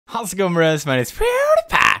How's it going, bros? My name is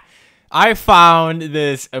PewDiePie. I found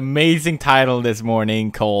this amazing title this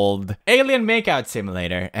morning called Alien Makeout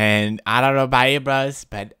Simulator, and I don't know about you, bros,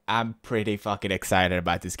 but I'm pretty fucking excited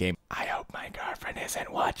about this game. I hope my girlfriend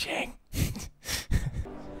isn't watching.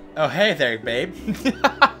 Oh, hey there, babe.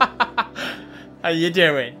 How you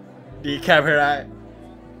doing? Do you come here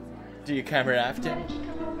after?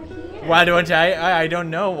 Why don't I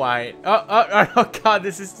don't know why. Oh god,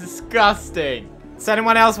 this is disgusting. Does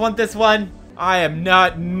anyone else want this one? I am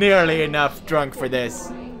not nearly enough drunk for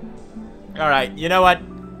this. Alright, you know what?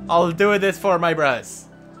 I'll do this for my bros.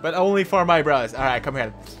 But only for my bros. Alright, come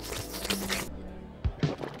here.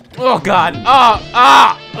 Oh god.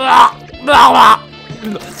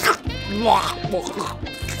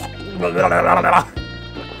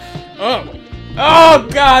 Oh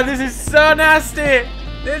god, this is so nasty.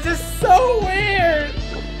 This is so weird.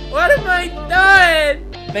 What have I done?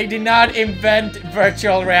 They did not invent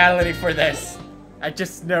virtual reality for this. I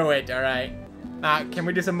just know it, alright? Can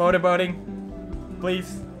we do some motorboating?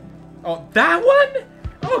 Please? Oh, that one?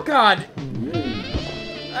 Oh god.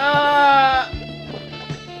 I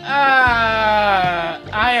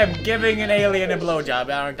am giving an alien a blowjob,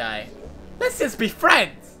 aren't I? Let's just be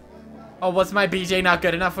friends. Oh, was my BJ not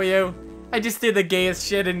good enough for you? I just did the gayest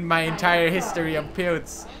shit in my entire history of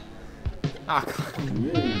Pewds. Oh,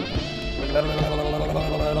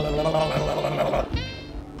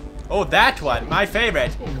 oh, that one, my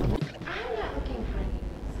favorite.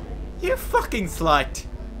 You fucking slut.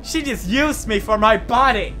 She just used me for my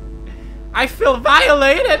body. I feel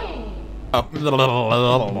violated. Oh. What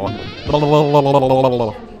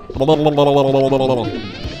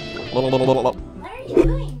are you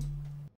doing?